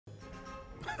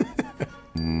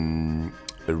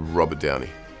Robert Downey,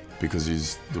 because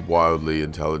he's wildly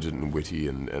intelligent and witty,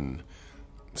 and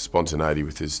spontaneity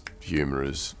with his humour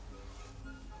is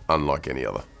unlike any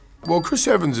other. Well, Chris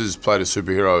Evans has played a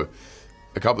superhero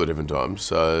a couple of different times,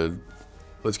 so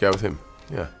let's go with him,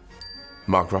 yeah.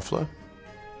 Mark Ruffalo.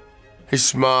 He's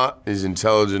smart, he's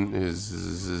intelligent,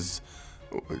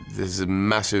 there's a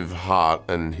massive heart,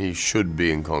 and he should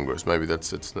be in Congress. Maybe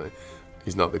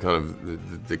he's not the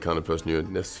kind of person you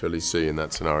necessarily see in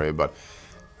that scenario, but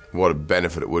what a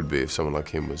benefit it would be if someone like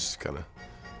him was kind of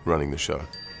running the show.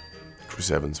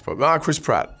 Chris Evans, probably. Chris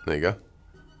Pratt, there you go.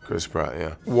 Chris Pratt,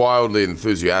 yeah. Wildly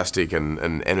enthusiastic and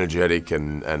energetic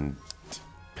and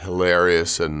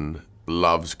hilarious, and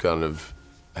loves kind of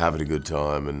having a good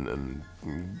time and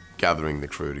gathering the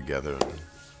crew together and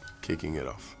kicking it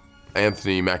off.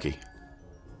 Anthony Mackie.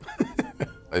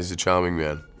 He's a charming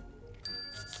man.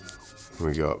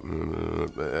 We got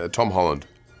Tom Holland.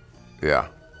 Yeah,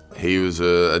 he was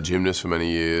a gymnast for many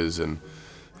years, and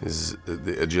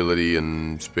the agility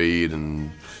and speed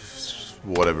and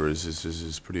whatever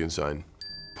is pretty insane.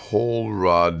 Paul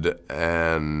Rudd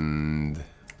and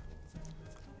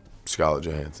Scarlett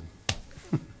Johansson.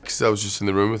 Because I was just in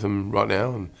the room with them right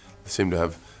now, and they seem to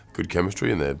have good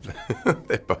chemistry, and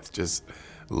they're both just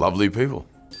lovely people.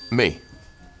 Me.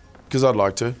 Because I'd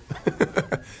like to.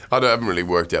 I haven't really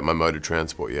worked out my mode of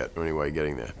transport yet, or any way of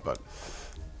getting there, but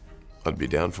I'd be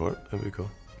down for it. That'd be cool.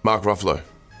 Mark Ruffalo.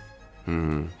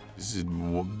 This is,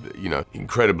 you know,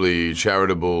 incredibly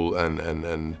charitable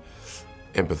and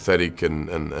empathetic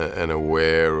and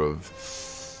aware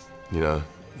of, you know,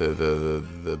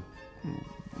 the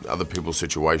other people's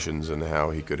situations and how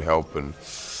he could help, and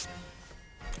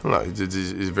I don't know,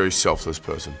 he's a very selfless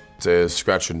person. It's a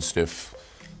scratch and sniff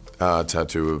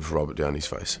tattoo of Robert Downey's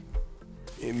face.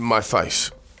 In my face,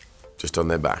 just on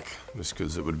their back, just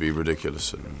because it would be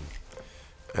ridiculous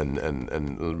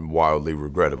and wildly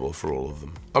regrettable for all of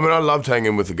them. I mean, I loved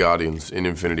hanging with the Guardians in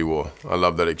Infinity War. I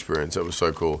loved that experience, that was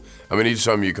so cool. I mean, each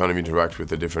time you kind of interact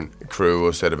with a different crew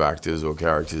or set of actors or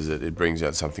characters, it brings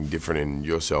out something different in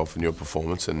yourself and your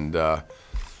performance, and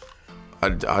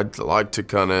I'd like to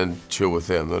kind of chill with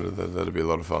them. That'd be a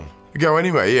lot of fun. Go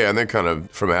anyway, yeah, and they're kind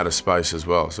of from outer space as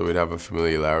well, so we'd have a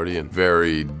familiarity and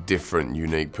very different,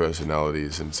 unique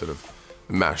personalities, and sort of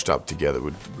mashed up together,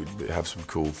 we'd have some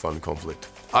cool, fun conflict.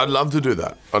 I'd love to do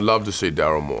that. I'd love to see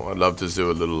Darryl more. I'd love to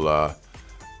do a little,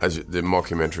 the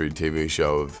mockumentary TV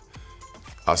show of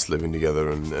us living together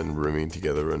and rooming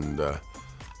together, and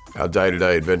our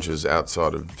day-to-day adventures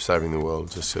outside of saving the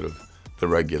world, just sort of the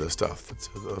regular stuff. I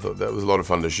thought that was a lot of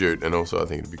fun to shoot, and also I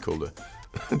think it'd be cool to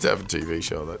have a TV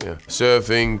show that, yeah.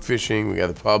 Surfing, fishing, we go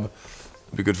to the pub,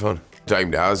 it'd be good fun. Take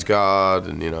him to Asgard,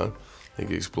 and, you know, I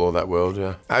think you explore that world,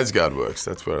 yeah. Asgard works,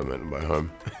 that's what I meant by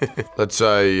home. Let's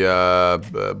say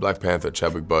Black Panther,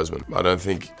 Chadwick Boseman. I don't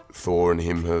think Thor and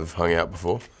him have hung out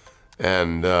before,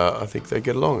 and I think they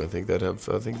get along. I think they'd have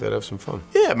some fun.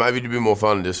 Yeah, maybe it'd be more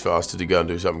fun just for us to go and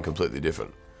do something completely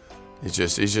different. He's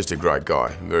just a great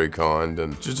guy, very kind,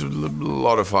 and just a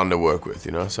lot of fun to work with,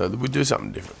 you know. So we'd do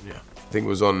something different, yeah. I think it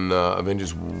was on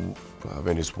Avengers 1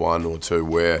 or 2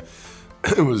 where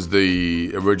it was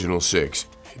the original 6.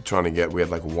 We had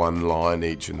like one line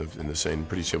each in the scene,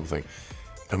 pretty simple thing,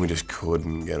 and we just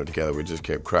couldn't get it together. We just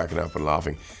kept cracking up and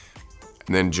laughing.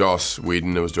 And then Joss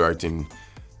Whedon, who was directing,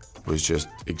 was just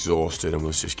exhausted and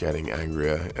was just getting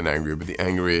angrier and angrier. But the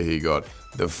angrier he got,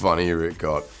 the funnier it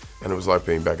got, and it was like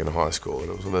being back in high school. And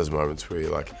it was one of those moments where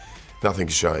you're like,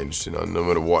 nothing's changed. You know, no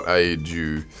matter what age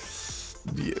you're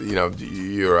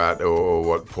at or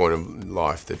what point of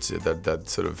life, that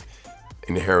sort of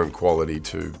inherent quality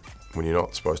to when you're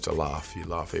not supposed to laugh, you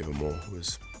laugh even more,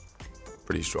 was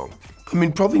pretty strong. I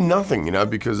mean, probably nothing, you know,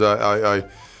 because I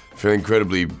feel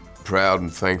incredibly proud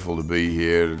and thankful to be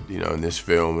here, you know, in this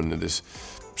film and in this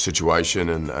situation,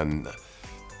 and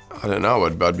I don't know,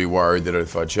 I'd be worried that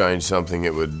if I changed something,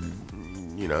 it would,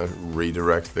 you know,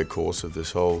 redirect the course of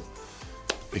this whole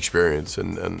experience,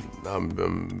 and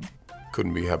I'm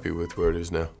couldn't be happy with where it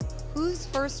is now. Whose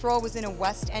first role was in a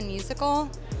West End musical?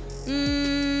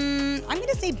 I'm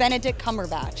gonna say Benedict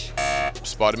Cumberbatch.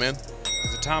 Spider-Man.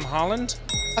 Is it Tom Holland?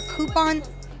 A coupon?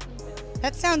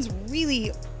 That sounds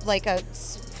really like a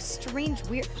strange,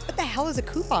 weird. What the hell is a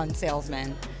coupon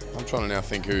salesman? I'm trying to now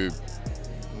think who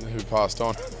passed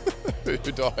on, who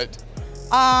died.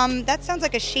 That sounds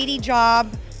like a shady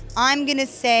job. I'm gonna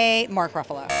say Mark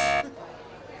Ruffalo.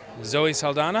 Zoe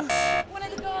Saldana? One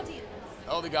of the Guardians.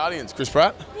 Oh, the Guardians. Chris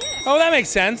Pratt? Yeah. Oh, that makes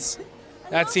sense.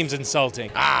 That seems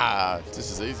insulting.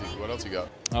 This is easy. What else you got?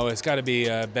 Oh, it's got to be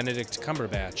Benedict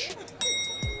Cumberbatch.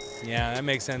 Yeah, that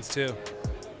makes sense too.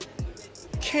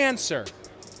 Cancer.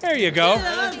 There you go.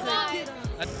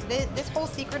 This whole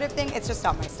secretive thing, it's just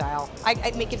not my style.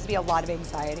 It gives me a lot of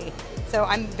anxiety. So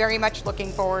I'm very much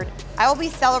looking forward. I will be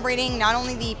celebrating not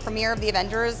only the premiere of the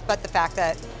Avengers, but the fact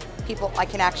that I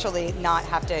can actually not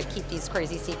have to keep these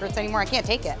crazy secrets anymore. I can't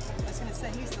take it. I was going to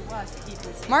say, he's the worst to keep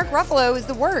this. Mark Ruffalo is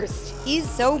the worst. He's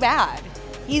so bad.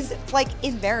 He's like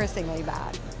embarrassingly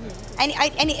bad. And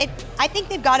I think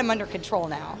they've got him under control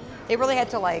now. They really had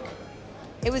to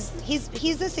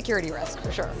he's a security risk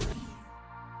for sure.